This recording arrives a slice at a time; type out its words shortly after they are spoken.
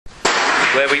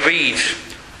where we read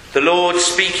the Lord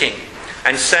speaking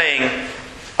and saying,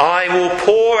 I will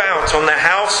pour out on the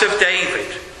house of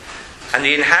David and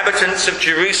the inhabitants of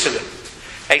Jerusalem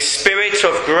a spirit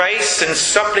of grace and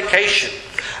supplication.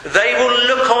 They will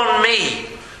look on me,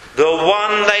 the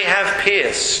one they have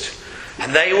pierced,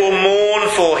 and they will mourn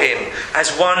for him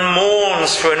as one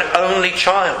mourns for an only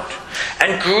child,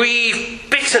 and grieve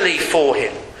bitterly for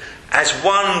him as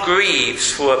one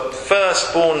grieves for a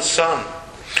firstborn son.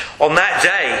 On that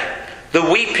day,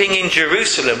 the weeping in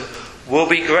Jerusalem will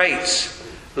be great,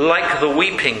 like the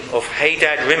weeping of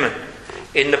Hadad-rimmon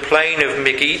in the plain of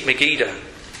Megiddo.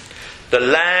 The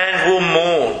land will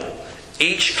mourn,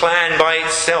 each clan by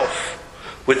itself,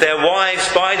 with their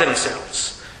wives by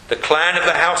themselves, the clan of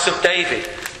the house of David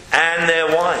and their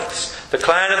wives, the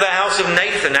clan of the house of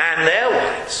Nathan and their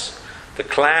wives, the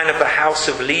clan of the house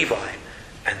of Levi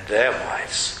and their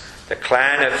wives, the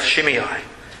clan of Shimei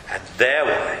and their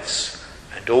wives,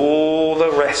 and all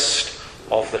the rest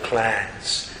of the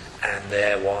clans and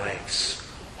their wives.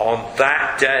 On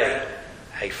that day,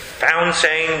 a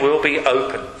fountain will be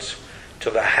opened to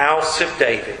the house of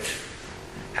David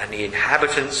and the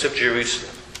inhabitants of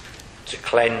Jerusalem to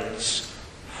cleanse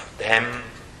them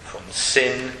from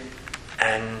sin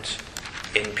and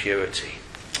impurity.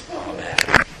 Amen.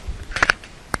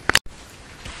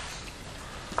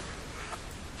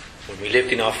 When we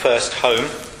lived in our first home,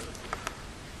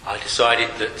 I decided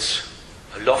that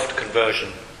a loft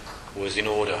conversion was in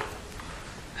order,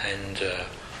 and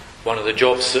one of the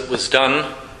jobs that was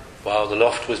done while the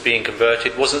loft was being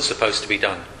converted wasn't supposed to be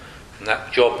done, and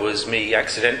that job was me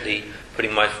accidentally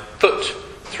putting my foot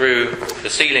through the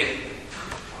ceiling.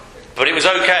 But it was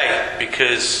okay,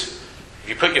 because if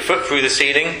you put your foot through the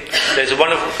ceiling, there's a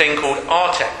wonderful thing called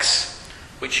Artex,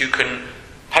 which you can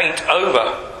paint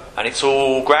over, and it's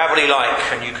all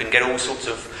gravelly-like, and you can get all sorts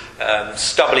of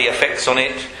stubbly effects on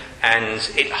it,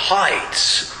 and it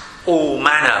hides all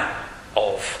manner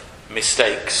of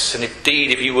mistakes. And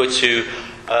indeed, if you were to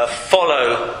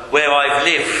follow where I've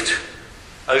lived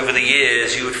over the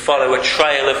years, you would follow a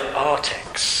trail of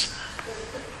Artex.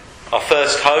 Our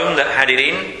first home that had it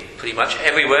in pretty much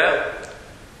everywhere,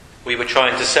 we were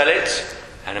trying to sell it,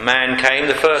 and a man came,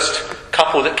 the first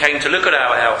couple that came to look at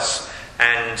our house,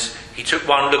 and he took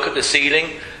one look at the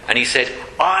ceiling and he said,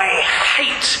 I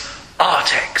hate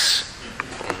Artex.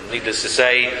 And needless to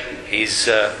say, his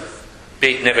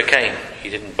bid never came. He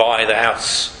didn't buy the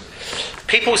house.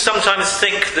 People sometimes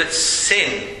think that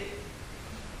sin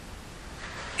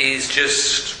is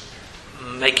just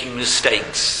making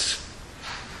mistakes.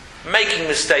 Making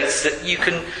mistakes that you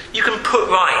can put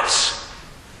right,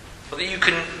 or that you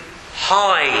can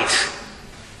hide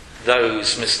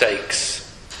those mistakes,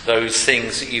 those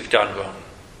things that you've done wrong.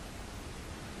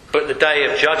 But the day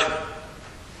of judgment,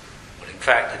 well, in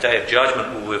fact, the day of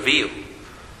judgment will reveal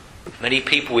many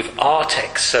people with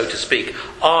Artex, so to speak,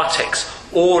 Artex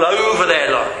all over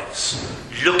their lives,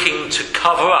 looking to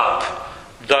cover up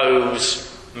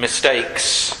those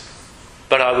mistakes.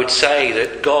 But I would say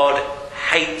that God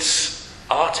hates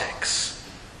Artex.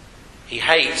 He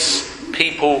hates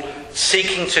people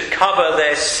seeking to cover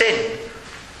their sin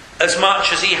as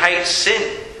much as he hates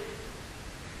sin.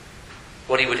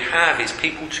 What he would have is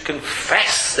people to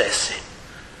confess their sin,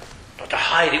 not to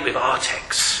hide it with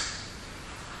Artex.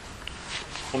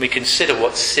 When we consider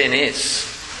what sin is,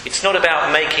 it's not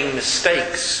about making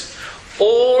mistakes.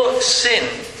 All sin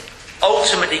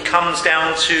ultimately comes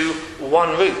down to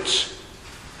one root,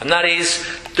 and that is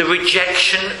the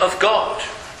rejection of God.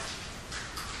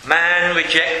 Man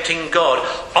rejecting God.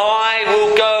 I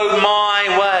will go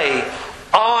my way.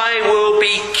 I will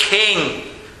be king.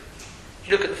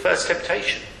 You look at the first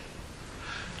temptation.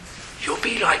 You'll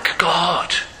be like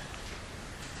God.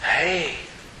 Hey,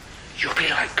 you'll be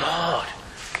like God.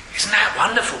 Isn't that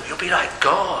wonderful? You'll be like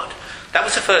God. That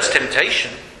was the first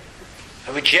temptation.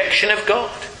 A rejection of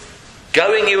God.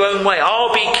 Going your own way.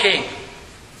 I'll be king.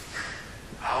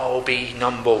 I'll be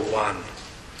number one.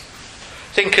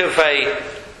 Think of a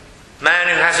man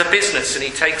who has a business and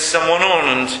he takes someone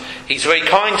on and he's very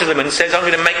kind to them and says, I'm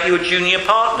going to make you a junior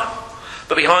partner.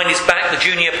 But behind his back, the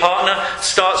junior partner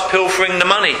starts pilfering the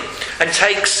money and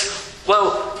takes,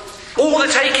 well, all the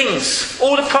takings,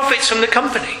 all the profits from the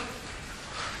company.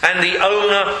 And the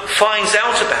owner finds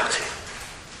out about it.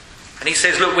 And he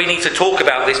says, look, we need to talk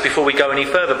about this before we go any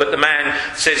further. But the man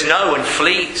says no and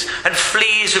flees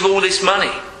with all this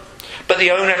money. But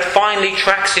the owner finally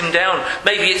tracks him down.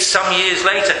 Maybe it's some years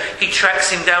later. He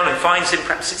tracks him down and finds him.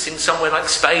 Perhaps it's in somewhere like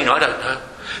Spain, I don't know.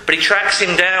 But he tracks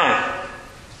him down.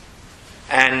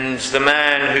 And the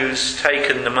man who's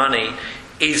taken the money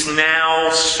is now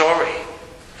sorry.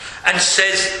 and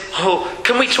says, "Oh,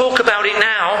 can we talk about it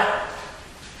now?"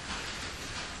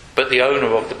 But the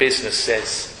owner of the business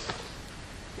says,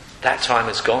 "That time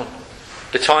has gone.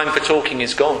 The time for talking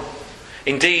is gone.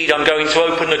 Indeed, I'm going to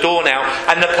open the door now,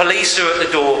 and the police are at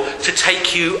the door to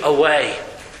take you away."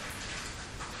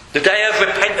 The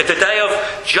day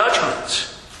of judgment,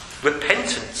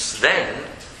 repentance then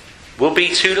will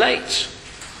be too late.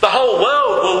 The whole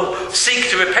world will seek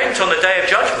to repent on the day of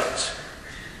judgment.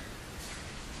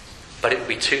 But it will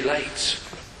be too late.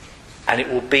 And it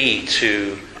will be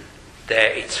to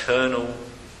their eternal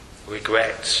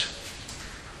regret.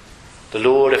 The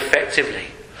Lord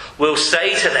effectively will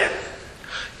say to them,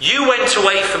 "You went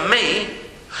away from me.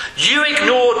 You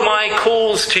ignored my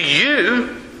calls to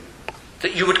you,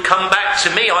 that you would come back to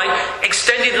me. I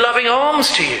extended loving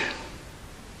arms to you.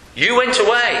 You went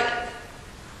away.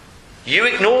 You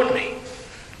ignored me.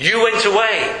 You went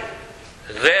away.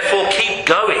 Therefore keep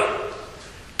going.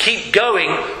 Keep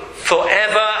going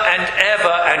forever and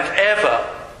ever and ever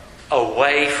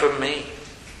away from me.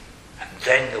 And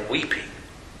then the weeping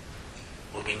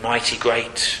will be mighty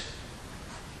great."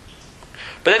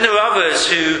 But then there are others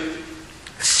who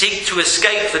seek to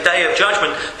escape the day of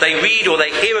judgment. They read or they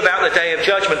hear about the day of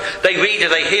judgment. They read or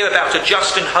they hear about a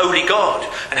just and holy God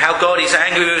and how God is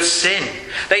angry with sin.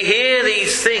 They hear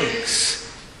these things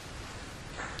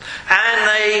and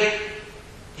they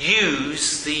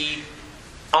use the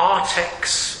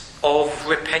Artex of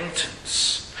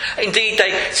repentance. Indeed,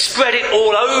 they spread it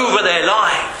all over their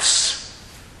lives.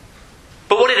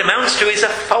 But what it amounts to is a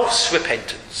false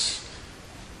repentance.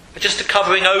 Just a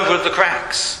covering over of the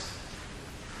cracks.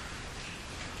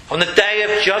 On the day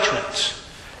of judgment,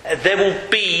 there will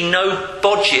be no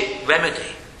budget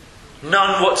remedy.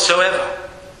 None whatsoever.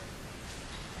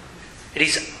 It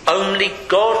is only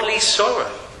godly sorrow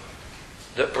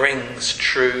that brings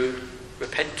true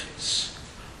repentance.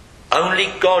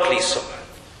 Only godly sorrow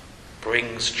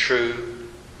brings true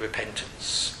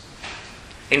repentance.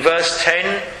 In verse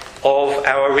 10 of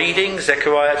our reading,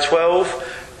 Zechariah 12,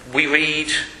 we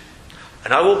read,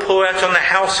 "And I will pour out on the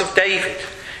house of David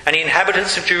and the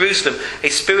inhabitants of Jerusalem a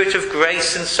spirit of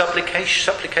grace and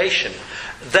supplication.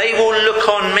 They will look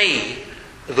on me,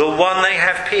 the one they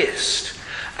have pierced,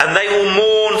 and they will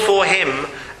mourn for him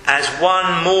as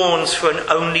one mourns for an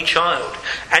only child,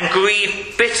 and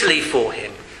grieve bitterly for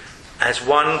him as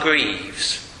one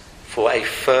grieves for a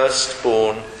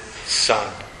firstborn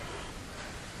son."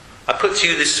 I put to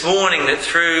you this morning that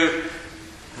through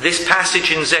this passage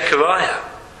in Zechariah,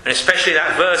 and especially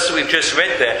that verse that we've just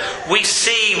read there, we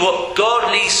see what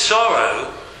godly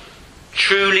sorrow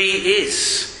truly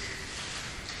is.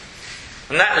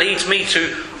 And that leads me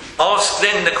to ask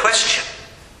then the question,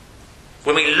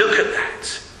 when we look at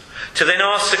that, to then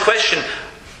ask the question,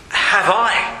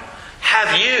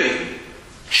 have you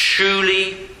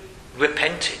truly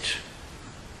repented?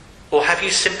 Or have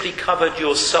you simply covered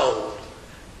your soul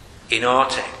in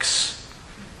Artex?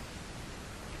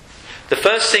 The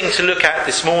first thing to look at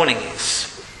this morning is,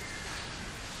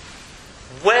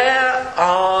 where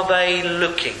are they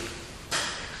looking?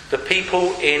 The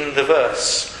people in the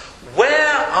verse.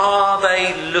 Where are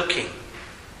they looking?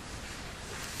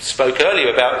 Spoke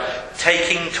earlier about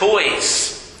taking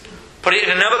toys. Put it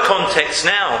in another context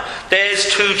now.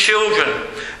 There's two children,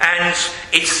 and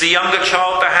it's the younger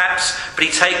child perhaps, but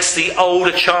he takes the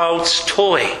older child's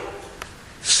toy,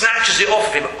 snatches it off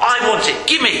of him. "I want it,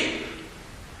 give me."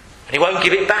 And he won't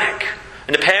give it back.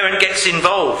 And the parent gets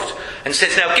involved and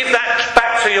says, "Now give that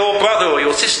back to your brother or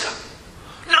your sister."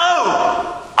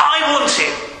 "No! I want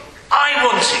it! I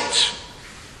want it!"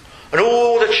 And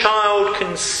all the child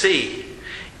can see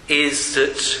is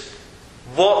that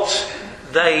what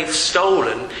they've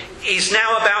stolen is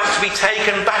now about to be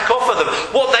taken back off of them.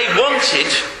 What they wanted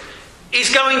is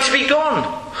going to be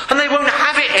gone. And they won't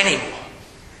have it anymore.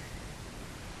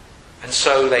 And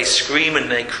so they scream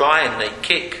and they cry and they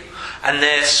kick. And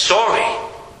they're sorry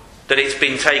that it's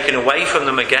been taken away from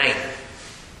them again.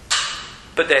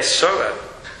 But their sorrow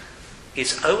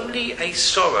is only a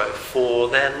sorrow for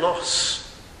their loss.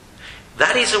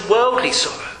 That is a worldly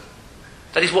sorrow.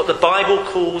 That is what the Bible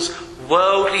calls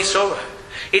worldly sorrow.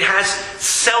 It has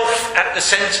self at the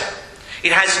centre.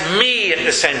 It has me at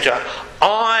the centre.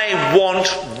 I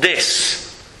want this.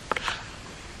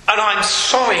 And I'm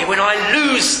sorry when I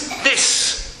lose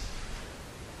this.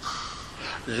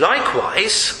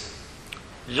 Likewise,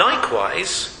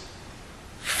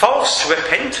 false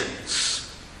repentance.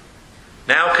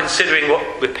 Now considering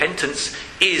what repentance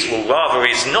is, well rather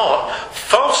is not,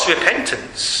 false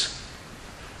repentance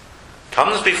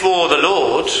comes before the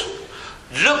Lord,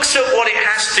 looks at what it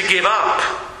has to give up,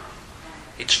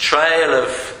 its trail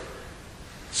of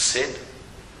Sin.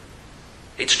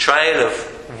 Its trail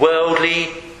of worldly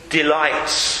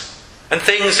delights and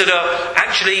things that are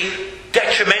actually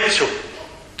detrimental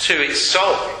to its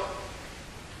soul.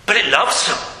 But it loves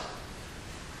them.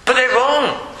 But they're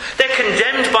wrong. They're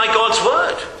condemned by God's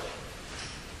word.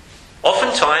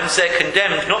 Oftentimes they're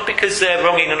condemned not because they're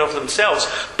wrong in and of themselves,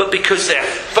 but because they're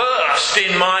first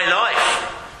in my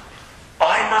life.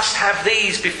 I must have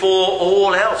these before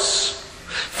all else.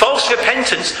 False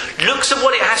repentance looks at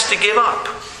what it has to give up.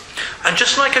 And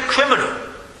just like a criminal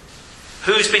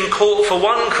who's been caught for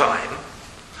one crime,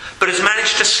 but has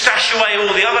managed to stash away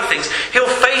all the other things, he'll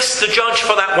face the judge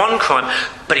for that one crime,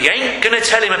 but he ain't going to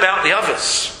tell him about the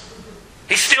others.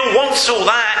 He still wants all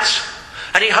that.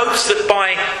 And he hopes that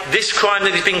by this crime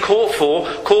that he's been caught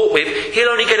with, he'll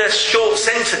only get a short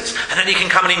sentence, and then he can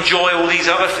come and enjoy all these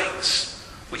other things,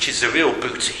 which is the real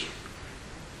booty.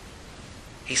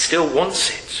 He still wants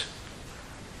it.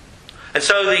 And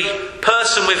so the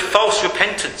person with false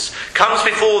repentance comes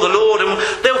before the Lord, and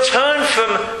they'll turn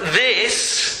from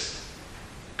this,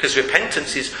 because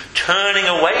repentance is turning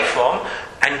away from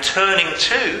and turning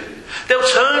to. They'll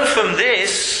turn from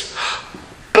this,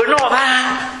 but not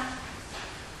that.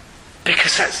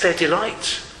 Because that's their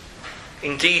delight.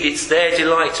 Indeed, it's their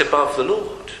delight above the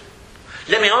Lord.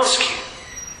 Let me ask you,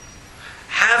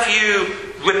 have you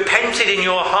repented in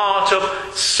your heart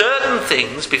of certain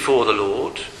things before the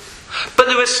Lord, but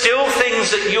there are still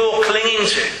things that you're clinging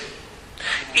to,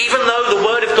 even though the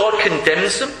Word of God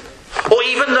condemns them, or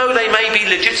even though they may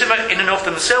be legitimate in and of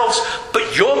themselves,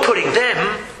 but you're putting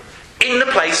them in the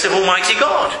place of Almighty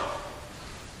God?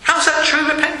 How's that true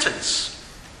repentance?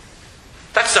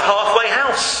 That's the halfway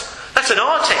house. That's an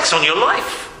Artex on your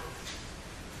life.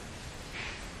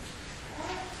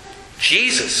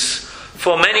 Jesus,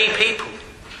 for many people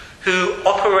who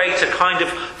operate a kind of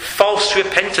false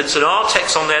repentance, an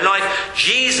Artex on their life,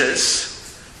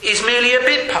 Jesus is merely a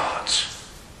bit part.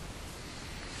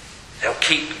 They'll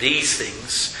keep these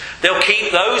things. They'll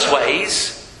keep those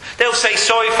ways. They'll say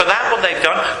sorry for that, what they've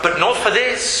done, but not for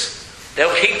this.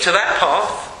 They'll keep to that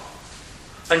path.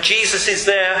 And Jesus is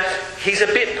there, he's a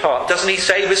bit part. Doesn't he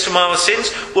save us from our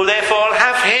sins? Well, therefore I'll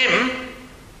have him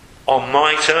on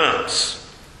my terms.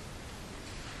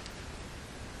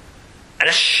 And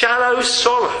a shallow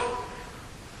sorrow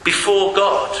before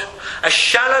God, a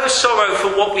shallow sorrow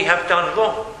for what we have done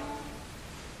wrong,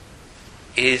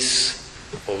 is,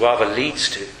 or rather leads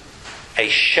to, a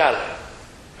shallow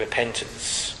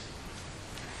repentance.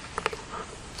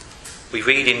 We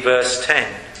read in verse 10,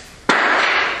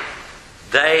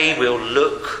 they will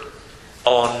look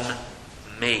on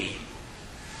me.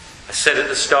 I said at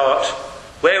the start,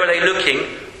 where are they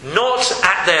looking? Not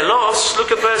at their loss.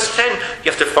 Look at verse 10.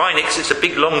 You have to find it because it's a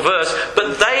big long verse.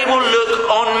 But they will look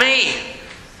on me.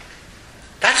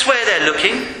 That's where they're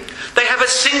looking. They have a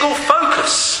single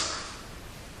focus.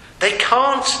 They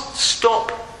can't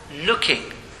stop looking.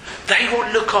 They will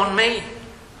look on me.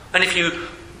 And if you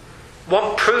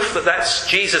want proof that that's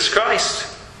Jesus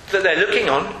Christ that they're looking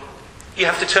on, you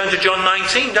have to turn to John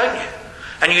 19, don't you?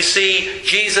 And you see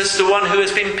Jesus, the one who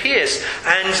has been pierced.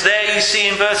 And there you see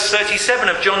in verse 37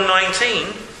 of John 19,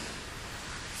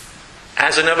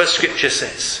 as another scripture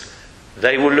says,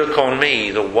 they will look on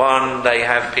me, the one they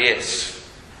have pierced.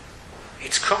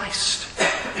 It's Christ.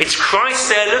 It's Christ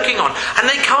they're looking on. And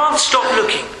they can't stop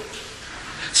looking.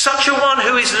 Such a one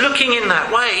who is looking in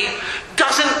that way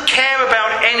doesn't care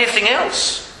about anything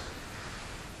else.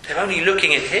 They're only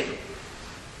looking at him.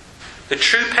 The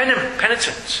true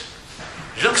penitent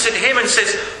looks at him and says,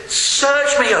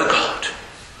 search me, O God.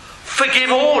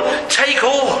 Forgive all. Take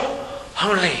all.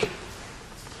 Only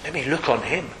let me look on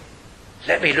him.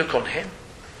 Let me look on him.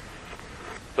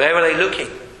 Where are they looking?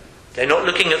 They're not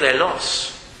looking at their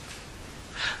loss.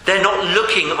 They're not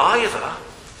looking either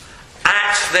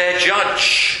at their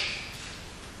judge.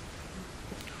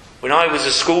 When I was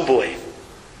a schoolboy,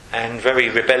 and very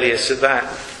rebellious at that,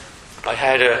 I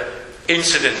had an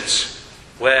incident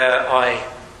where I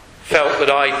felt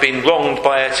that I'd been wronged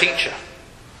by a teacher.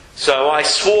 So I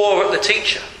swore at the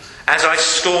teacher as I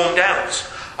stormed out.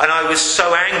 And I was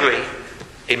so angry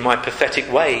in my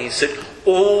pathetic ways that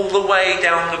all the way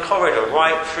down the corridor,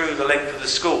 right through the length of the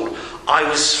school, I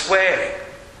was swearing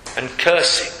and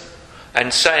cursing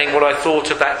and saying what I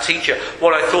thought of that teacher,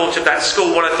 what I thought of that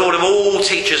school, what I thought of all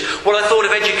teachers, what I thought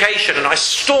of education. And I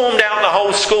stormed out the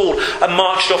whole school and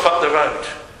marched off up the road,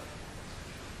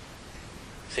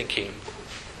 thinking,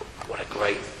 what a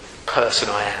great person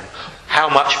I am. How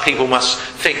much people must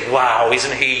think, wow,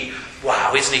 isn't he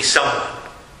someone?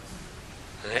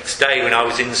 The next day when I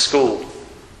was in school,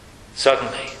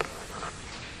 suddenly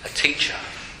a teacher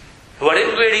who I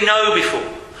didn't really know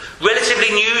before relatively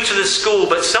new to the school,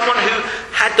 but someone who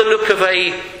had the look of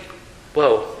a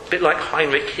bit like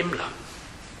Heinrich Himmler.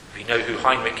 If you know who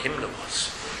Heinrich Himmler was.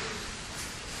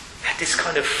 Had this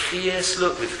kind of fierce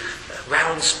look with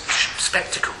round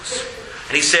spectacles.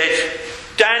 And he said,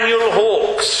 "Daniel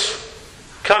Hawkes,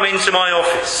 come into my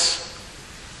office."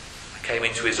 I came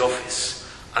into his office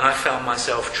and I found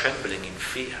myself trembling in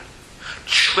fear.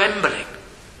 Trembling.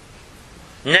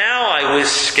 Now I was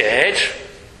scared.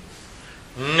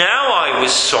 Now I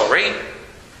was sorry.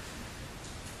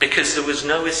 Because there was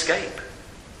no escape.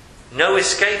 No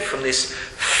escape from this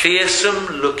fearsome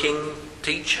looking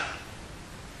teacher.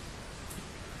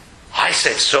 I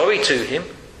said sorry to him.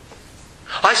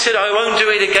 I said I won't do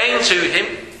it again to him.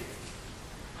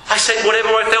 I said whatever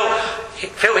I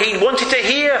felt he wanted to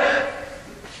hear,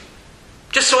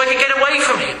 just so I could get away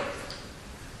from him.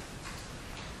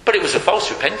 But it was a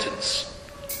false repentance.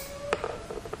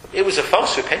 It was a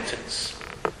false repentance.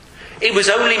 It was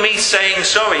only me saying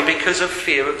sorry because of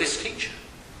fear of this teacher.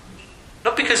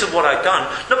 Not because of what I'd done.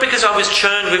 Not because I was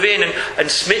churned within and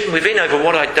smitten within over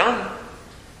what I'd done.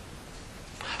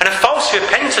 And a false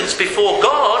repentance before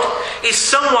God is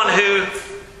someone who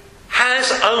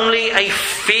has only a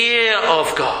fear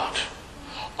of God,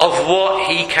 of what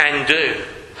he can do,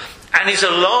 and is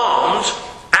alarmed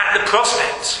at the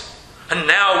prospect. And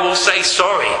now will say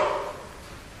sorry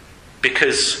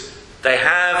because they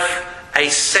have a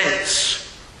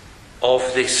sense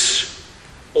of this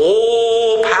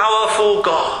all-powerful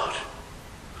God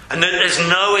and that there's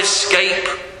no escape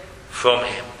from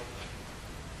him.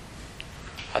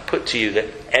 I put to you that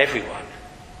everyone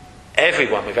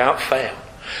without fail,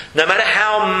 no matter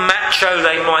how macho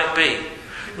they might be,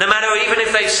 no matter even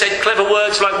if they've said clever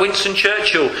words like Winston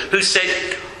Churchill, who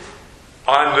said,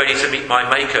 "I'm ready to meet my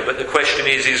Maker, but the question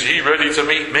is he ready to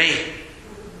meet me?"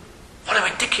 What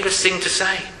a ridiculous thing to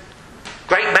say.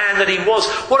 Great man that he was,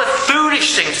 what a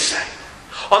foolish thing to say.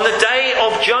 On the day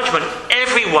of judgment,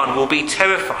 everyone will be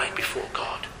terrified before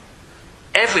God.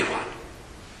 Everyone.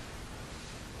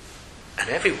 And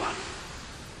everyone,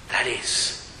 that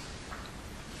is,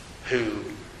 who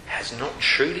has not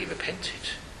truly repented.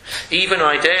 Even,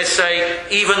 I dare say,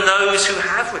 even those who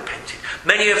have repented.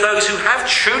 Many of those who have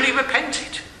truly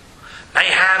repented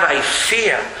may have a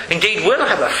fear, indeed will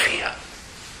have a fear,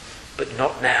 but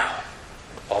not now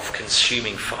of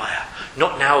consuming fire,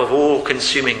 not now of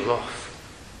all-consuming wrath.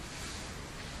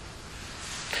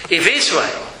 If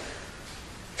Israel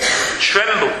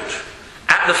trembled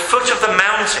at the foot of the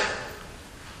mountain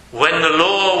when the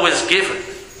law was given,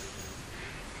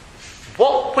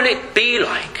 what will it be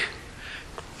like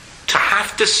to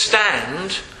have to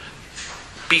stand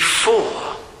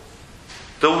before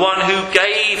the one who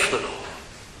gave the law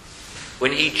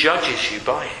when he judges you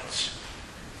by it?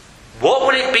 What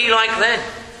will it be like then?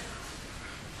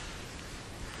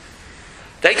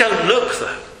 They don't look,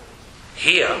 though,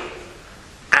 here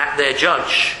at their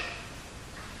judge.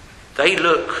 They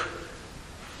look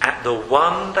at the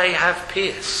one they have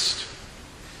pierced.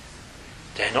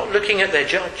 They're not looking at their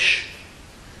judge.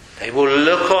 They will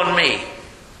look on me,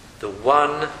 the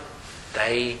one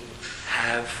they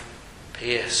have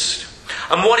pierced.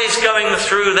 And what is going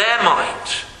through their mind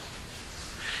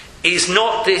is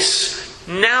not this,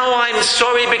 now I'm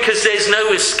sorry because there's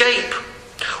no escape.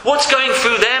 What's going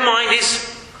through their mind is,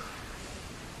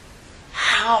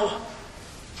 how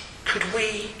could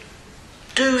we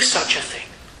do such a thing?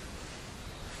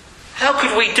 How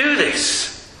could we do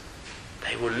this?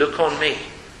 They will look on me,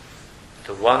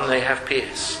 the one they have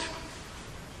pierced.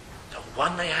 The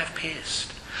one they have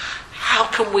pierced. How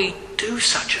can we do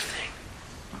such a thing?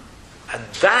 And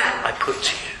that, I put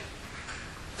to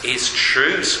you, is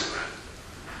true sorrow.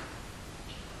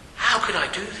 How could I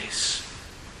do this?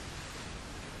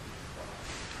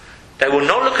 They will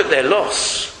not look at their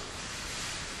loss.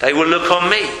 They will look on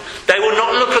me. They will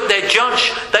not look at their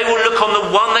judge. They will look on the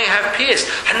one they have pierced.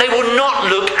 And they will not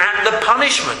look at the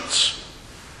punishment.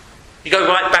 You go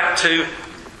right back to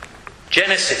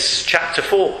Genesis chapter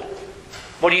 4.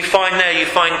 What do you find there? You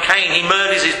find Cain. He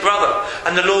murders his brother.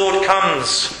 And the Lord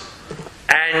comes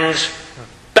and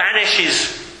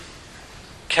banishes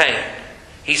Cain.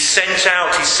 He's sent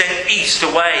out. He's sent east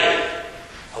away.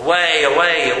 Away,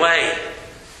 away, away.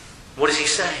 What does he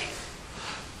say?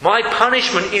 My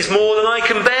punishment is more than I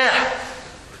can bear.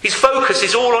 His focus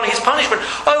is all on his punishment.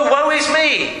 Oh, woe is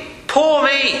me! Poor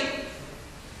me!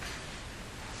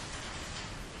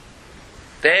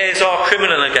 There's our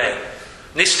criminal again.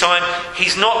 This time,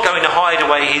 he's not going to hide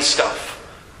away his stuff.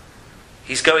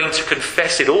 He's going to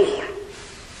confess it all.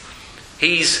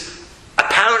 He's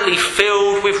apparently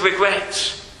filled with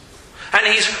regret. And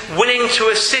he's willing to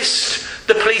assist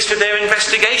the police with their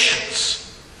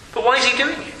investigations. But why is he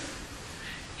doing it?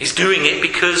 He's doing it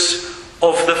because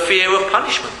of the fear of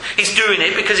punishment. He's doing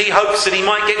it because he hopes that he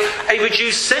might get a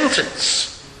reduced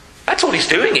sentence. That's all he's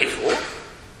doing it for.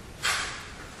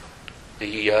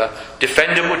 The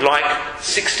defendant would like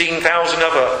 16,000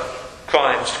 other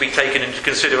crimes to be taken into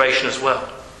consideration as well,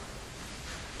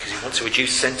 because he wants a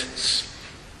reduced sentence.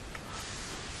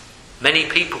 Many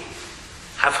people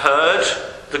have heard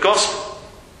the gospel.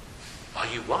 Are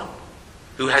you one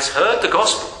who has heard the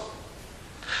gospel?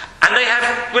 And they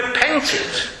have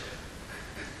repented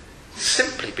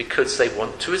simply because they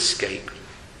want to escape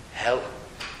hell,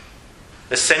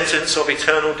 the sentence of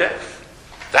eternal death.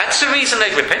 That's the reason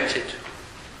they've repented.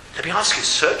 Let me ask you,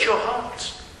 search your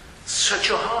heart. Search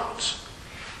your heart.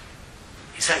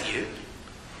 Is that you?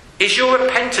 Is your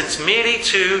repentance merely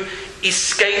to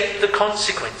escape the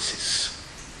consequences?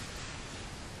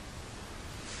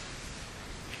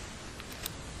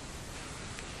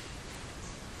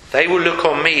 They will look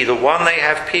on me, the one they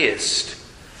have pierced,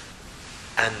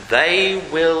 and they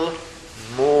will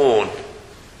mourn.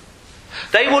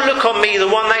 They will look on me, the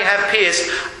one they have pierced,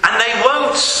 and they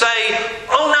won't say,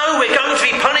 oh no, we're going to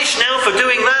be punished now for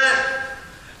doing that.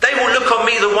 They will look on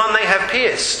me, the one they have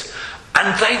pierced,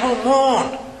 and they will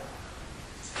mourn.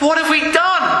 What have we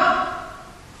done?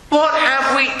 What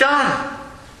have we done?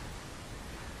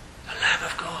 The Lamb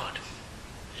of God,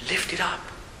 lifted up,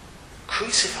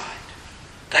 crucified.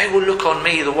 They will look on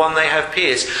me, the one they have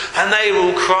pierced, and they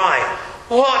will cry,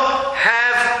 what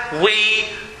have we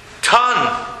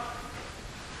done?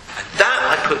 And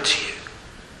that, I put to you,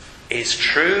 is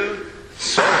true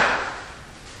sorrow.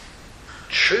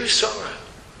 True sorrow.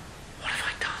 What have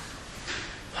I done?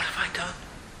 What have I done?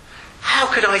 How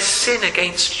could I sin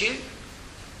against you?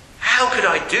 How could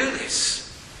I do this?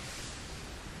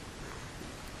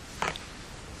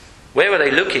 Where are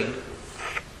they looking?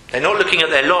 They're not looking at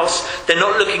their loss. They're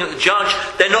not looking at the judge.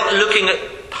 They're not looking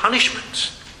at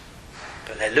punishment.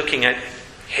 But they're looking at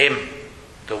him,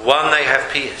 the one they have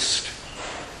pierced.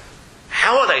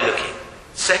 How are they looking?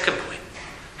 Second point.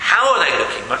 How are they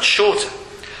looking? Much shorter.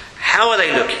 How are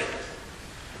they looking?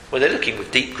 Well, they're looking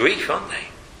with deep grief, aren't they?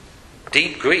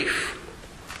 Deep grief.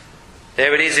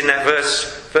 There it is in that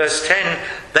verse 10.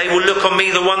 They will look on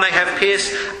me, the one they have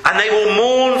pierced, and they will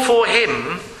mourn for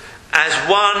him as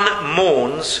one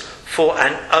mourns for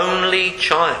an only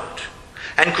child,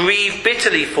 and grieve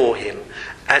bitterly for him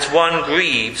as one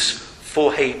grieves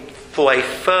for a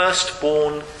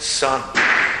firstborn son.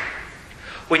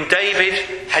 When David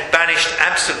had banished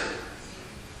Absalom,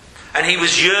 and he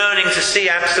was yearning to see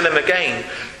Absalom again,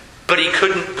 but he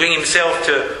couldn't bring himself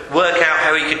to work out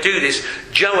how he could do this,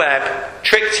 Joab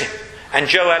tricked him. And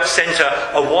Joab sent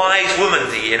a wise woman,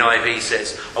 the NIV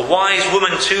says, a wise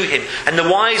woman to him. And the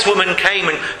wise woman came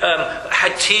and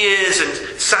had tears and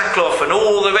sackcloth and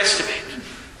all the rest of it.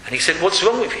 And he said, what's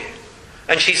wrong with you?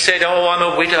 And she said, oh, I'm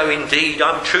a widow indeed.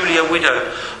 I'm truly a widow.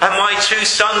 And my two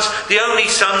sons, the only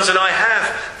sons that I have,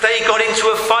 they got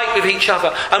into a fight with each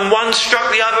other. And one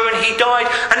struck the other and he died.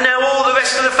 And now all the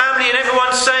rest of the family and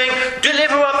everyone's saying,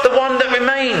 deliver up the one that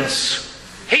remains.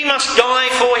 He must die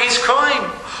for his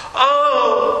crime.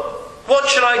 Oh, what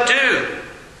shall I do?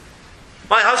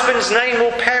 My husband's name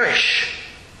will perish.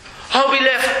 I'll be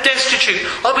left destitute.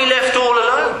 I'll be left all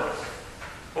alone.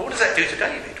 Well, what does that do to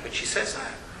David when she says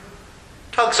that?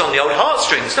 Tugs on the old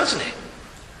heartstrings, doesn't it?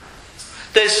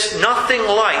 There's nothing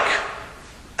like,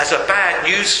 as a bad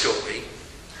news story,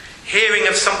 hearing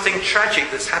of something tragic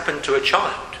that's happened to a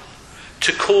child,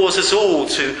 to cause us all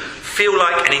to feel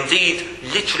like, and indeed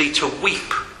literally to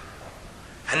weep.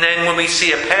 And then when we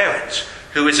see a parent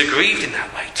who is aggrieved in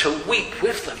that way, to weep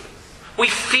with them. We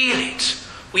feel it.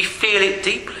 We feel it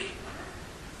deeply.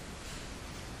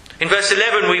 In verse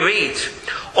 11 we read,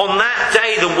 on that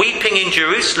day the weeping in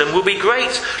Jerusalem will be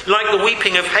great, like the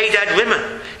weeping of Hadad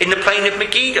Rimmon in the plain of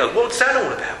Megiddo. What's that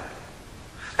all about?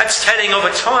 That's telling of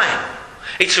a time.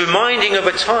 It's reminding of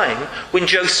a time when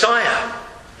Josiah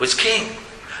was king.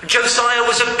 Josiah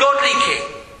was a godly king.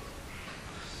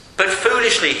 But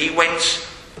foolishly he went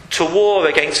to war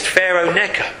against Pharaoh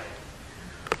Necho.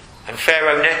 And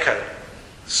Pharaoh Necho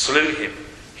slew him.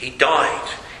 He died.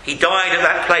 He died at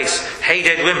that place,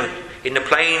 Hadad Rimmon, in the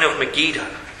plain of Megiddo.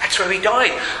 That's where he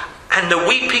died. And the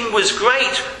weeping was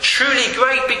great, truly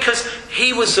great, because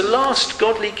he was the last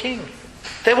godly king.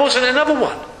 There wasn't another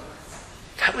one.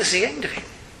 That was the end of him.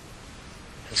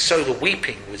 And so the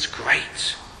weeping was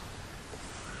great.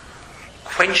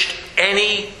 Quenched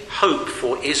any hope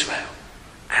for Israel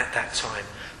at that time.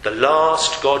 The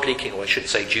last godly king, or I should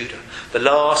say Judah, the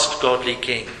last godly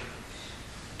king.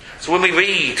 So when we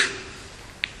read,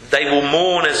 they will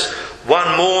mourn as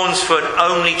one mourns for an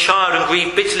only child and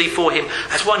grieves bitterly for him,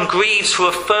 as one grieves for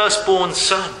a firstborn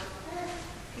son.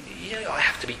 I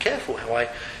have to be careful how I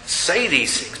say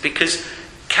these things, because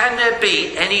can there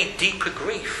be any deeper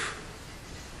grief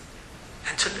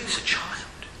than to lose a child?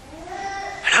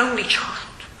 An only child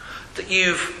that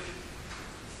you've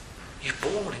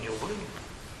born in your womb.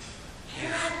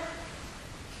 You've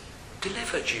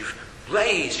delivered, you've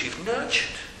raised, you've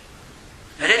nurtured.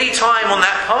 At any time on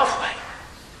that pathway,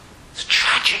 it's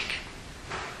tragic.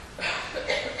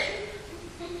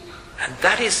 And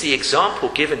that is the example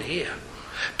given here.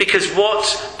 Because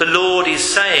what the Lord is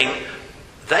saying,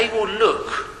 they will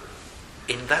look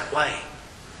in that way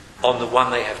on the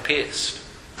one they have pierced.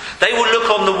 They will look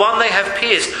on the one they have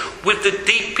pierced with the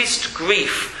deepest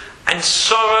grief and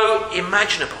sorrow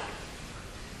imaginable.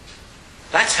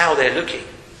 That's how they're looking.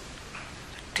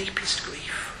 The deepest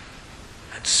grief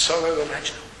and sorrow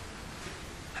imaginable.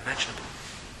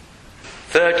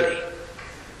 Thirdly,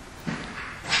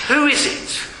 who is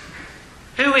it?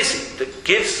 Who is it that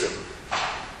gives them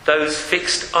those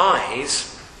fixed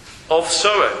eyes of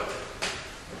sorrow?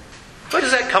 Where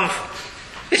does that come from?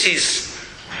 This is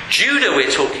Judah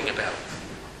we're talking about.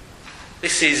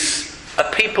 This is a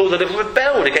people that have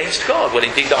rebelled against God. Well,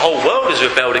 indeed, the whole world has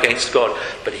rebelled against God.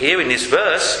 But here in this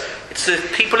verse, it's the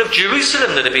people of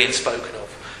Jerusalem that are being spoken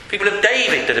of. People of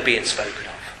David that are being spoken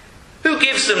of. Who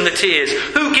gives them the tears?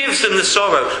 Who gives them the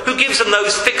sorrow? Who gives them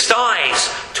those fixed eyes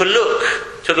to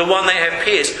look to the one they have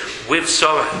pierced with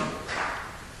sorrow?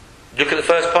 Look at the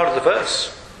first part of the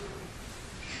verse.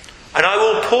 And I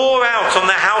will pour out on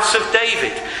the house of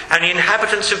David and the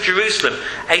inhabitants of Jerusalem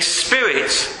a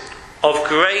spirit of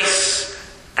grace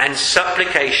and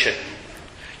supplication.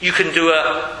 You can do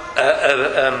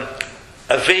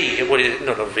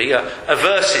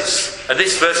verses.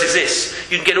 This verse is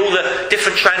this. You can get all the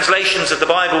different translations of the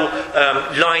Bible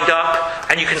lined up,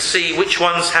 and you can see which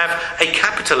ones have a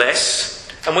capital S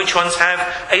and which ones have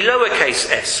a lowercase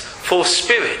s for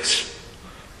spirit.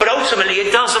 But ultimately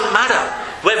it doesn't matter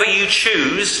whether you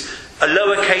choose a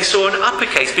lowercase or an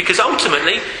uppercase, because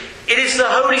ultimately it is the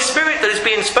Holy Spirit that is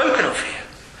being spoken of here.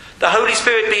 The Holy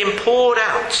Spirit being poured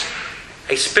out.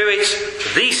 A spirit,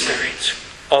 the spirit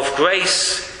of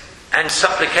grace and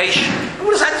supplication. And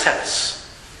what does that tell us?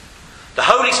 The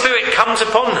Holy Spirit comes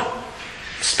upon them.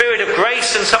 The spirit of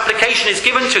grace and supplication is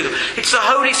given to them. It's the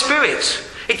Holy Spirit.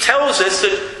 It tells us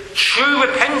that true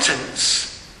repentance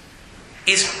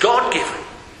is God-given.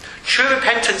 True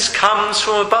repentance comes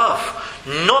from above,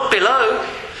 not below.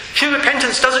 True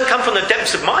repentance doesn't come from the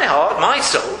depths of my heart, my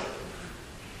soul.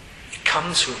 It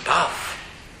comes from above.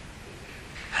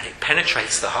 And it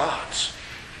penetrates the heart.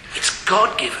 It's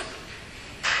God-given.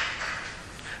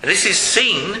 And this is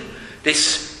seen,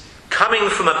 this coming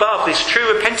from above, this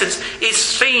true repentance is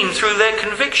seen through their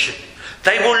conviction.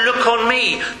 They will look on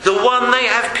me, the one they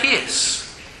have pierced,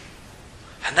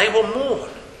 and they will mourn.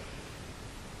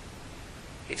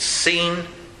 It's seen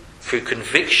through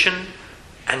conviction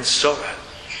and sorrow.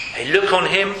 They look on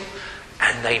him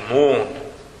and they mourn.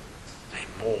 They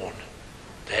mourn.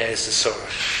 There's the sorrow.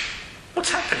 What's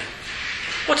happening?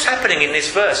 What's happening in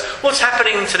this verse? What's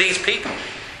happening to these people?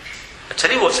 I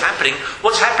tell you what's happening.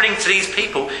 What's happening to these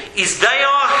people is they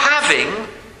are having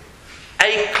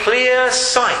a clear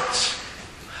sight.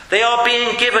 They are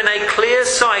being given a clear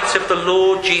sight of the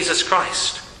Lord Jesus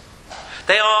Christ.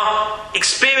 They are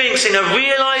experiencing a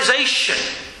realization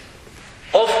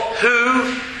of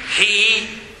who he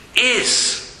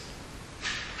is.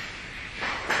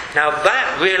 Now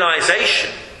that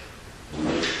realization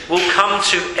will come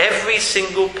to every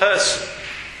single person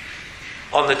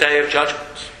on the day of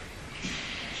judgment.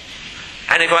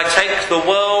 And if I take the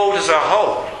world as a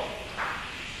whole,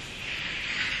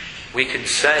 we can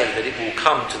say that it will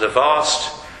come to the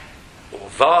vast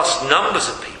numbers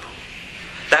of people.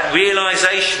 That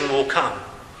realization will come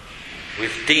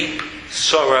with deep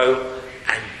sorrow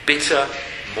and bitter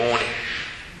mourning.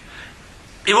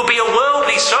 It will be a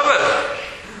worldly sorrow.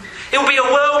 It will be a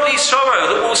worldly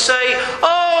sorrow that will say,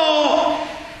 "Oh,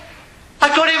 I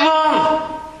got it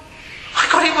wrong. I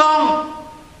got it wrong.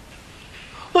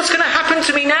 What's going to happen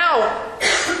to me now?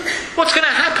 What's going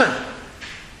to happen?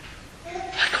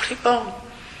 I got it wrong.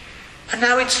 And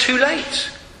now it's too late.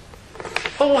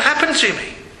 What will happen to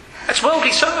me?" That's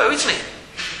worldly sorrow, isn't it?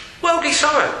 Worldly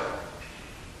sorrow.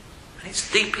 In its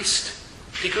deepest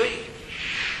degree.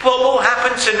 What will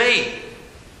happen to me?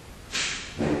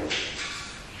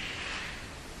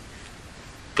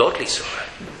 Godly sorrow.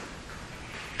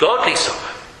 Godly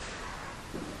sorrow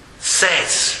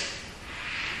says,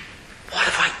 "What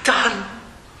have I done?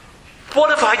 What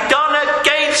have I done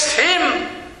against him?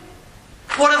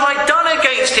 What have I done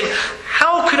against him?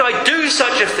 How could I do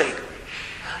such a thing?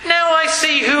 Now I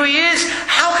see who he is.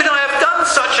 How could I have done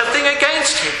such a thing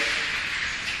against him?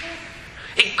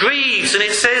 It grieves and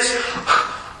it says,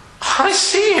 I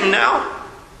see him now.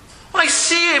 I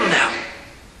see him now.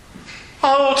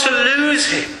 Oh, to lose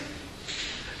him.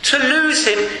 To lose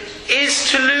him is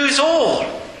to lose all.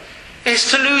 Is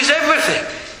to lose everything.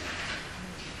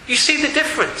 You see the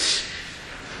difference?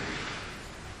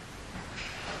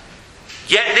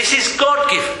 Yet this is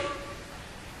God-given.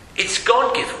 It's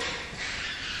God-given.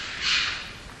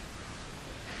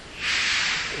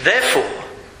 Therefore,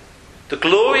 the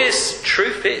glorious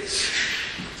truth is,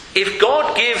 if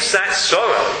God gives that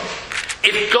sorrow,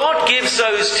 if God gives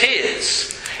those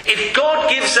tears, if God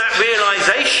gives that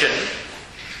realization,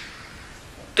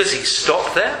 does he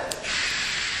stop there?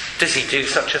 Does he do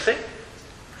such a thing?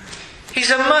 He's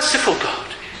a merciful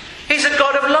God. He's a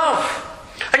God of love.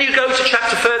 And you go to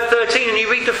chapter 13 and you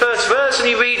read the first verse and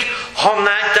you read, on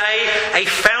that day a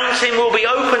fountain will be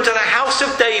opened to the house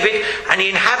of David and the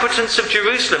inhabitants of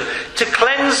Jerusalem to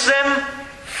cleanse them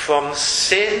from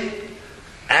sin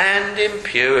and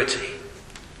impurity.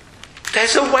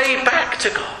 There's a way back to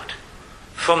God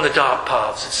from the dark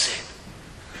paths of sin.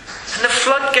 And the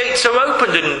floodgates are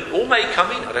opened and all may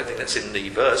come in. I don't think that's in the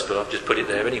verse, but I've just put it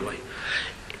there anyway.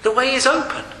 The way is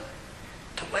open.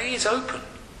 The way is open.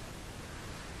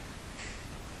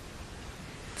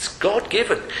 It's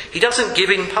God-given. He doesn't give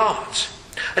in part.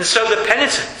 And so the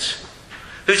penitent,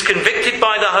 who's convicted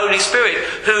by the Holy Spirit,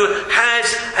 who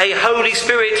has a Holy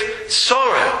Spirit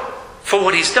sorrow for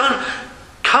what he's done,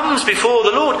 comes before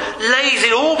the Lord, lays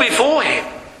it all before him.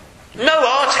 No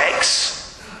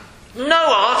Artex.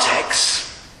 No Artex.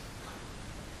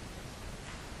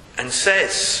 And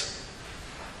says,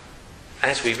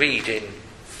 as we read in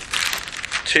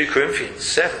 2 Corinthians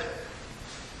 7,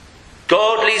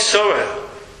 godly sorrow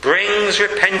brings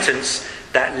repentance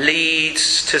that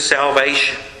leads to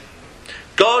salvation.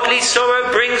 Godly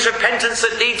sorrow brings repentance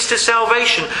that leads to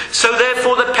salvation. So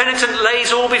therefore the penitent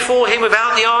lays all before him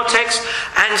without the Artex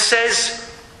and says,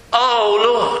 Oh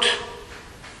Lord,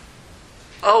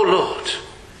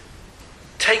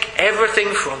 take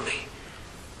everything from me.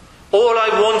 All I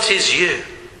want is you.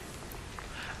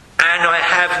 And I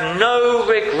have no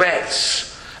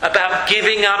regrets about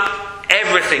giving up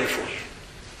everything for you.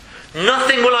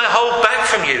 Nothing will I hold back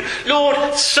from you. Lord,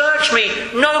 search me,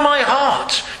 know my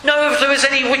heart. Know if there is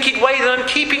any wicked way that I'm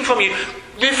keeping from you.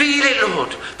 Reveal it,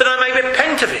 Lord, that I may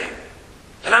repent of it,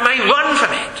 that I may run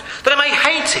from it, that I may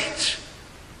hate it.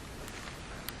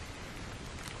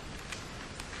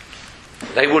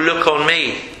 They will look on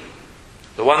me,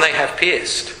 the one they have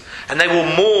pierced, and they will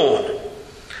mourn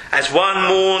as one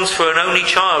mourns for an only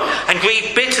child, and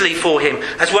grieve bitterly for him,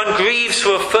 as one grieves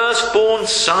for a firstborn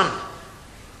son.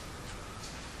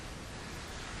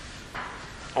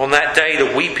 On that day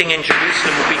the weeping in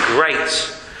Jerusalem will be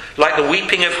great, like the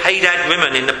weeping of Hadad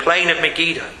Rimmon in the plain of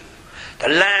Megiddo. The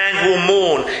land will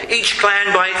mourn, each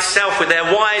clan by itself, with their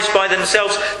wives by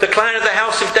themselves, the clan of the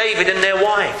house of David and their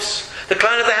wives, the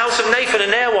clan of the house of Nathan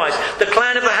and their wives, the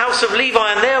clan of the house of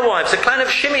Levi and their wives, the clan of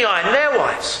Shimei and their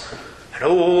wives, and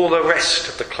all the rest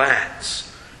of the clans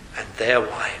and their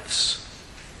wives.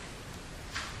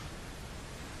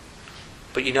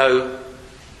 But you know,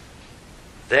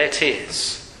 their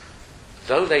tears,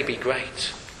 though they be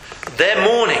great, their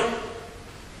mourning,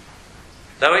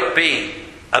 though it be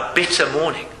a bitter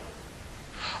mourning,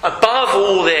 above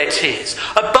all their tears,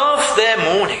 above their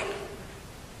mourning,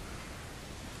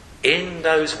 in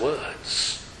those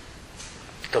words,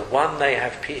 the one they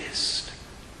have pierced,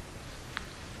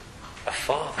 a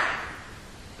father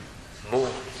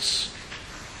mourns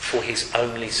for his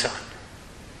only son.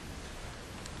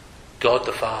 God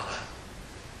the Father,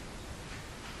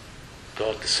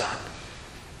 God the Son,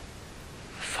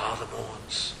 the Father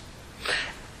mourns.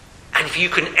 And if you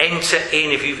can enter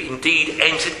in, if you've indeed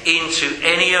entered into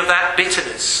any of that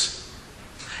bitterness,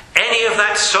 any of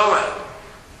that sorrow,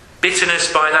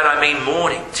 bitterness by that I mean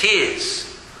mourning, tears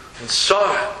and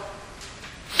sorrow,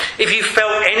 if you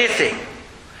felt anything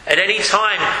at any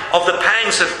time of the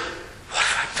pangs of, what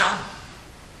have I done?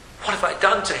 What have I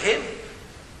done to him?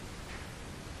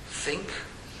 Think,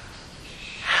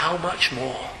 how much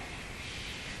more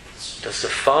does the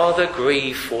Father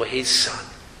grieve for his Son,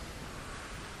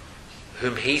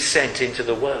 whom he sent into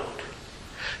the world,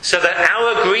 so that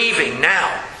our grieving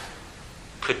now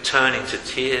could turn into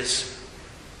tears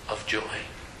of joy.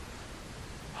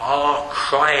 Our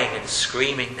crying and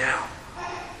screaming now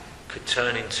could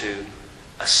turn into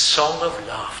a song of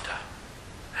laughter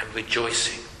and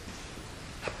rejoicing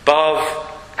above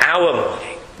our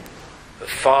mourning The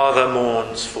father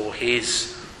mourns for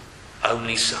his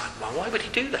only son. Well, why would he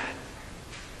do that?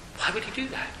 Why would he do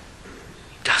that?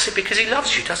 He does it because he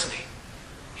loves you, doesn't he?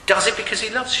 He does it because he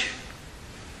loves you.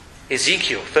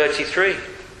 Ezekiel 33.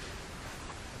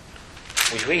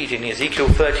 We read in Ezekiel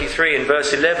 33 in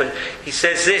verse 11, he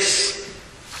says this.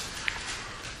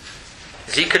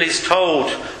 Ezekiel is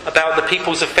told about the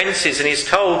people's offences, and he's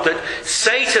told that,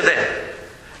 say to them,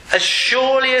 as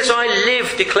surely as I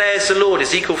live, declares the Lord,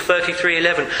 Ezekiel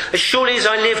 33:11, as surely as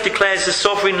I live, declares the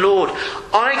sovereign Lord,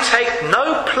 I take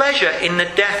no pleasure in the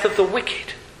death of the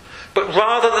wicked, but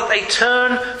rather that they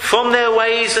turn from their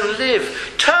ways and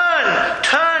live.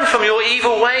 Turn from your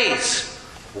evil ways.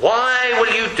 Why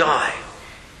will you die,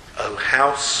 O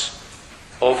house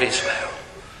of Israel?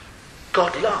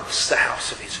 God loves the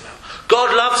house of Israel.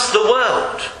 God loves the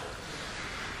world.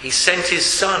 He sent his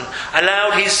son,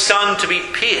 allowed his son to be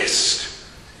pierced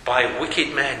by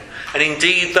wicked men. And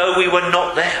indeed, though we were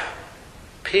not there,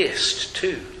 pierced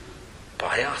too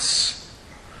by us.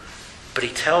 But he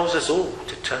tells us all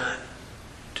to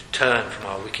turn from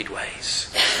our wicked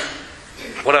ways.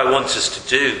 What I want us to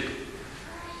do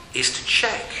is to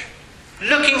check,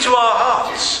 look into our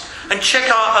hearts and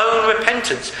check our own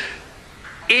repentance.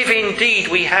 If indeed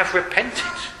we have repented,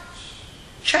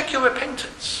 check your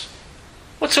repentance.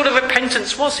 What sort of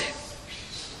repentance was it?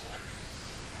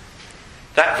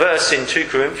 That verse in 2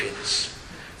 Corinthians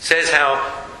says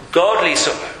how godly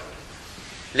sorrow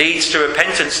leads to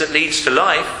repentance that leads to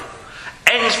life,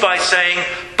 ends by saying,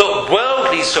 but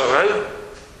worldly sorrow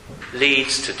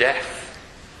leads to death.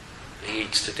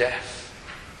 Leads to death.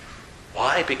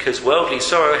 Why? Because worldly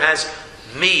sorrow has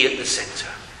me at the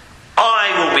centre.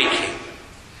 I will be king.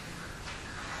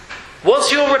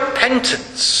 Was your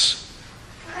repentance,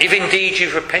 if indeed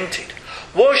you've repented,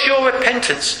 was your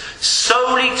repentance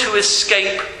solely to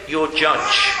escape your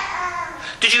judge?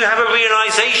 Did you have a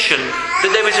realization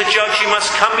that there is a judge you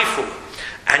must come before?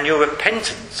 And your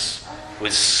repentance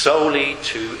was solely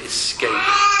to escape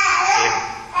him?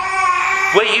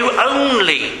 Were you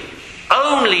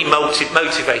only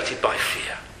motivated by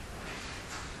fear?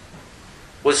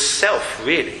 Was self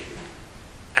really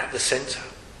at the centre?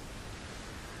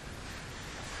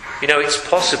 You know, it's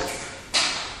possible.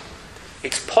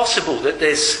 It's possible that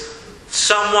there's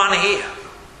someone here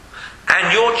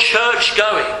and your church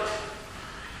going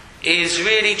is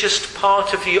really just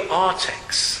part of the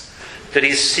Artex that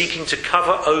is seeking to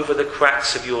cover over the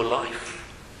cracks of your life.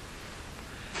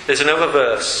 There's another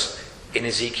verse in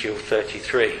Ezekiel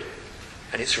 33,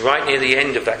 and it's right near the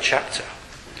end of that chapter.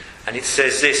 And it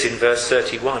says this in verse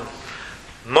 31.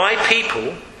 My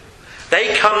people,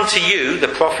 they come to you, the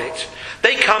prophet,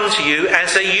 they come to you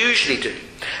as they usually do.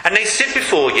 And they sit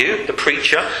before you, the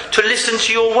preacher, to listen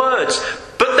to your words.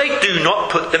 But they do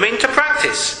not put them into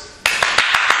practice.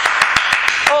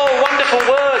 Oh, wonderful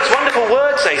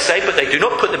words, they say, but they do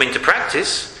not put them into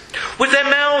practice. With their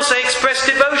mouths they express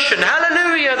devotion.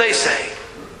 Hallelujah, they say.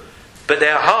 But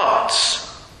their hearts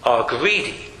are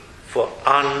greedy for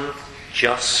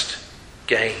unjust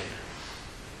gain.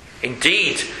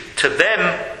 Indeed, to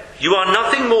them you are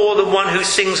nothing more than one who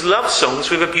sings love songs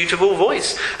with a beautiful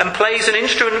voice and plays an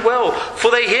instrument well,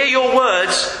 for they hear your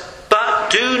words,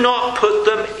 but do not put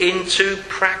them into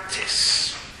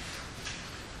practice.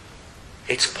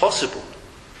 It's possible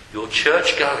your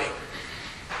church going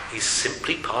is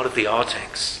simply part of the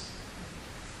Artex.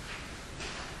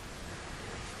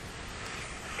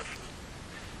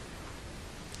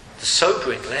 The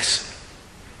sobering lesson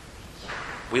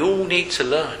we all need to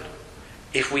learn,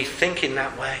 if we think in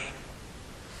that way,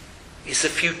 is the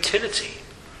futility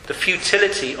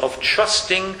of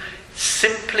trusting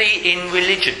simply in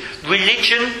religion.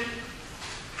 Religion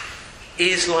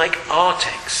is like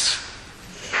Artex.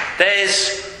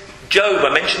 There's Job,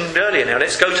 I mentioned earlier now.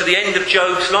 Let's go to the end of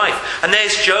Job's life. And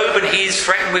there's Job, and he is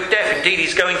threatened with death. Indeed,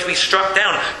 he's going to be struck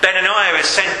down. Benaniah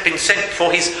has been sent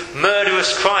for his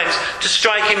murderous crimes to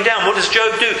strike him down. What does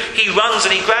Job do? He runs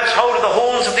and he grabs hold of the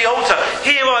horns of the altar.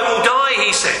 Here I will die,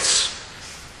 he says.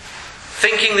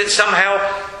 Thinking that somehow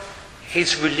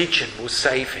his religion will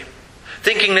save him.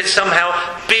 Thinking that somehow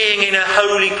being in a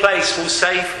holy place will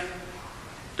save him.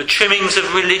 The trimmings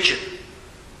of religion.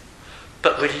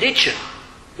 But religion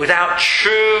without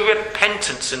true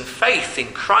repentance and faith in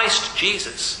Christ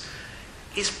Jesus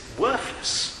is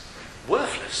worthless.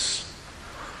 Worthless.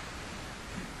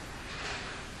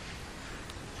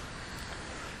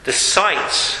 The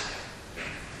sight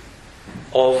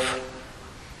of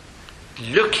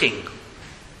looking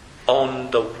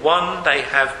on the one they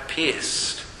have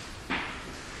pierced,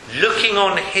 looking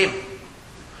on him,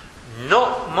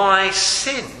 not my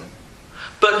sin,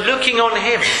 but looking on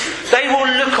him. They will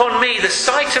look on me. The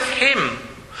sight of him,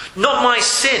 not my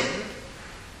sin,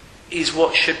 is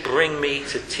what should bring me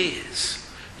to tears.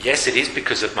 Yes, it is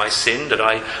because of my sin that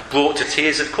I brought to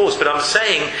tears, of course. But I'm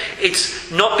saying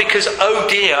it's not because, oh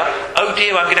dear, I'm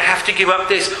going to have to give up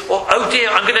this. Or, oh dear,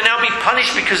 I'm going to now be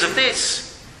punished because of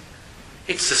this.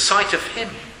 It's the sight of him.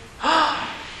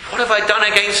 What have I done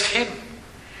against him?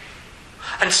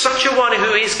 And such a one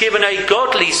who is given a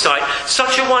godly sight,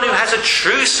 such a one who has a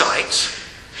true sight,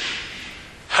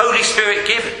 Holy Spirit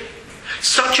given,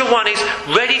 such a one is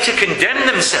ready to condemn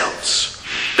themselves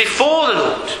before the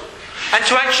Lord and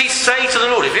to actually say to the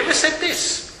Lord, have you ever said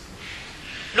this?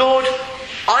 Lord,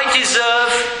 I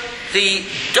deserve the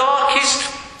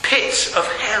darkest pit of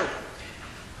hell.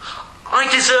 I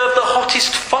deserve the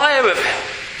hottest fire of hell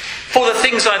for the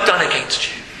things I've done against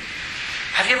you.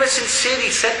 Have you ever sincerely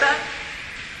said that?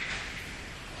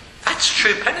 That's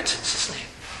true penitence, isn't it?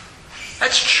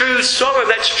 That's true sorrow,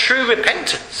 that's true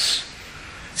repentance.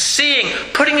 Seeing,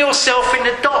 putting yourself in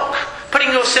the dock,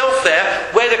 putting yourself there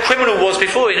where the criminal was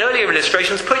before in earlier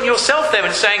illustrations, putting yourself there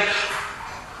and saying,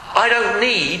 I don't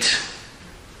need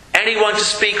anyone to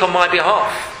speak on my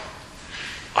behalf.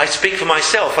 I speak for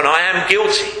myself and I am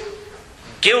guilty.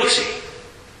 Guilty.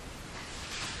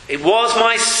 It was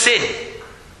my sin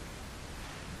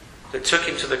that took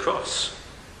him to the cross.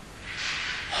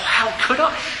 Oh, how could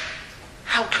I?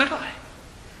 How could I?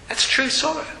 That's true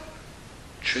sorrow.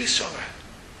 True sorrow.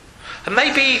 And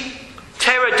maybe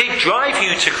terror did drive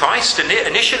you to Christ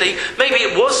initially. Maybe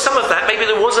it was some of that. Maybe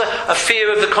there was a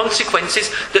fear of the consequences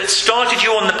that started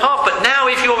you on the path. But now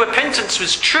if your repentance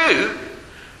was true,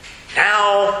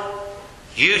 now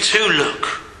you too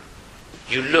look.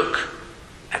 You look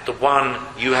at the one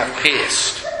you have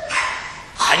pierced.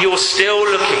 And you're still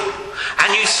looking.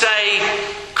 And you say,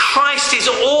 Christ is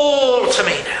all to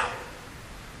me now.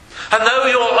 And though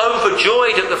you're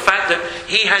overjoyed at the fact that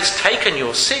he has taken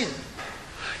your sin,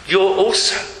 you're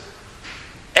also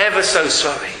ever so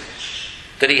sorry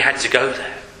that he had to go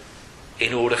there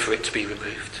in order for it to be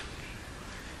removed.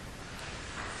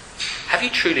 Have you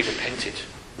truly repented?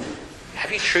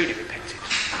 Have you truly repented?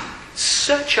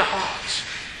 Search your heart.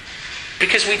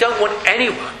 Because we don't want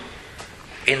anyone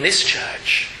in this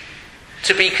church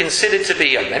to be considered to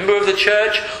be a member of the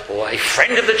church or a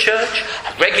friend of the church,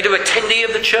 a regular attendee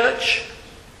of the church,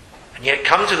 and yet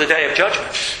come to the day of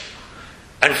judgment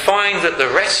and find that the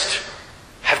rest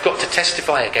have got to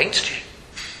testify against you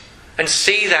and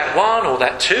see that one or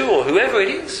that two or whoever it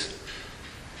is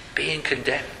being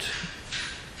condemned.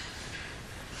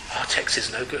 Artex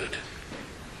is no good.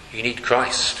 You need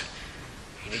Christ.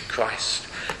 You need Christ.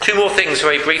 Two more things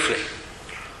very briefly.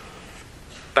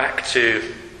 Back to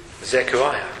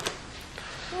Zechariah.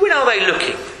 When are they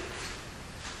looking?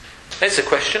 There's the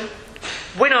question.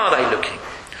 When are they looking?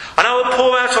 And I will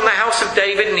pour out on the house of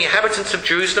David and the inhabitants of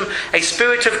Jerusalem a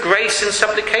spirit of grace and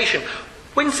supplication.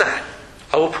 When's that?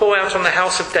 I will pour out on the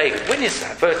house of David. When is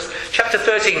that? Verse chapter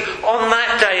 13. On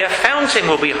that day a fountain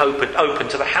will be open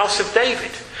to the house of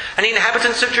David and the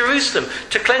inhabitants of Jerusalem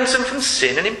to cleanse them from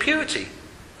sin and impurity.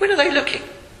 When are they looking?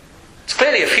 It's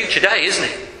clearly a future day, isn't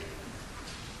it?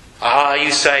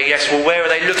 You say, yes, well, where are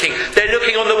they looking? They're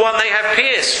looking on the one they have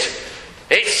pierced.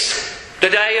 It's the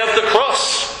day of the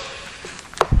cross.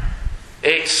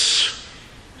 It's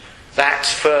that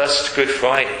first Good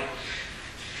Friday.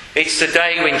 It's the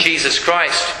day when Jesus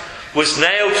Christ was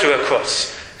nailed to a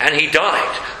cross and he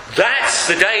died. That's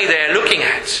the day they're looking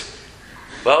at.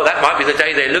 Well, that might be the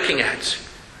day they're looking at.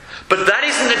 But that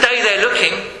isn't the day they're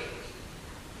looking.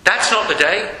 That's not the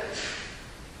day.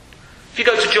 If you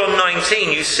go to John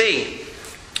 19, you see,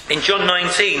 in John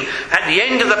 19, at the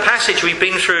end of the passage we've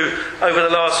been through over the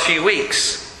last few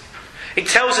weeks, it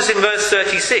tells us in verse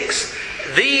 36,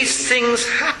 these things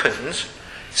happened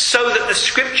so that the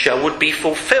scripture would be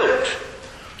fulfilled.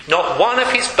 Not one of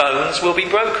his bones will be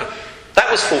broken. That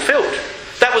was fulfilled.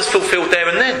 That was fulfilled there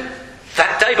and then,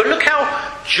 that day. But look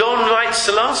how John writes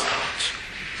the last part.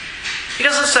 He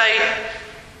doesn't say,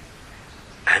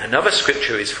 and another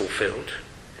scripture is fulfilled.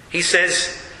 He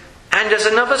says, and as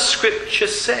another scripture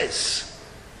says,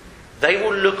 they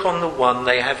will look on the one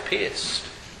they have pierced.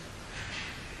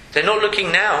 They're not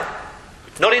looking now.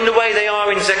 Not in the way they are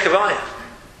in Zechariah.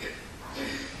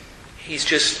 He's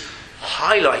just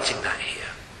highlighting that here.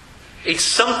 It's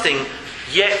something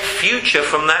yet future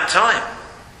from that time.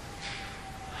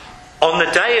 On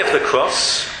the day of the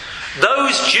cross,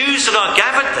 those Jews that are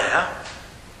gathered there,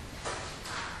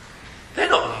 they're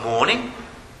not mourning.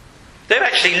 They're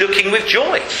actually looking with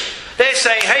joy. They're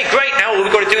saying, hey, great, now all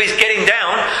we've got to do is get him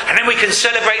down and then we can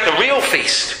celebrate the real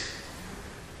feast.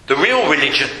 The real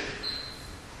religion.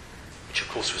 which of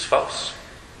course was false.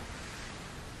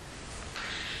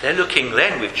 They're looking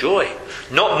then with joy,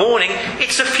 not mourning.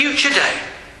 It's a future day.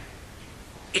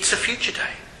 It's a future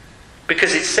day.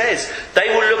 Because it says, they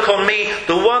will look on me,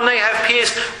 the one they have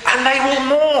pierced, and they will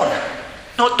mourn,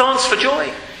 not dance for joy.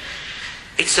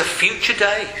 It's a future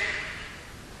day.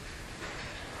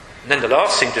 And then the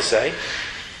last thing to say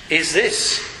is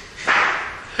this.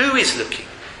 Who is looking?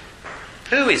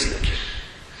 Who is looking?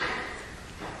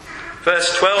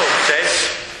 Verse 12 says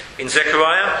in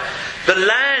Zechariah, the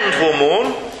land will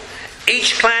mourn,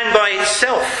 each clan by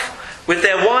itself, with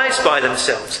their wives by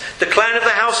themselves. The clan of the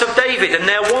house of David and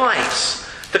their wives.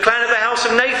 The clan of the house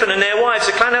of Nathan and their wives.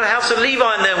 The clan of the house of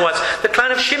Levi and their wives. The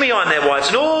clan of Shimei and their wives.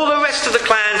 And all the rest of the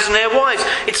clans and their wives.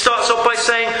 It starts off by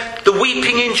saying, the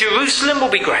weeping in Jerusalem will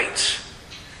be great.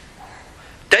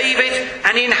 David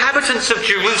and the inhabitants of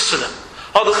Jerusalem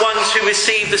are the ones who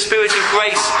receive the spirit of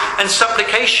grace and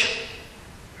supplication.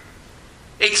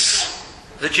 It's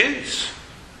the Jews.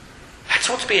 That's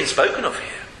what's being spoken of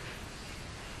here.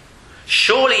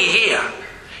 Surely here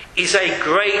is a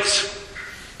great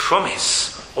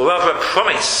promise, or rather a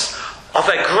promise of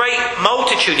a great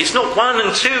multitude. It's not one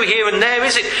and two here and there,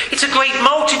 is it? It's a great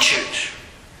multitude.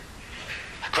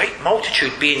 A great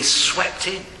multitude being swept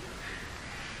in.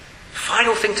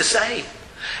 Final thing to say.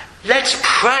 Let's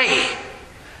pray.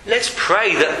 Let's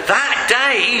pray that that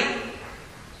day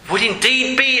would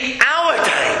indeed be our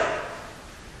day.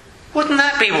 Wouldn't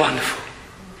that be wonderful?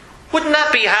 Wouldn't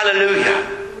that be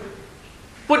hallelujah?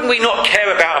 Wouldn't we not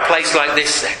care about a place like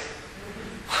this then?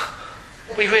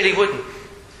 We really wouldn't.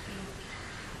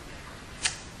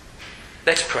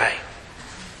 Let's pray.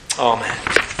 Amen.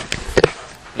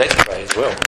 Let's pray as well.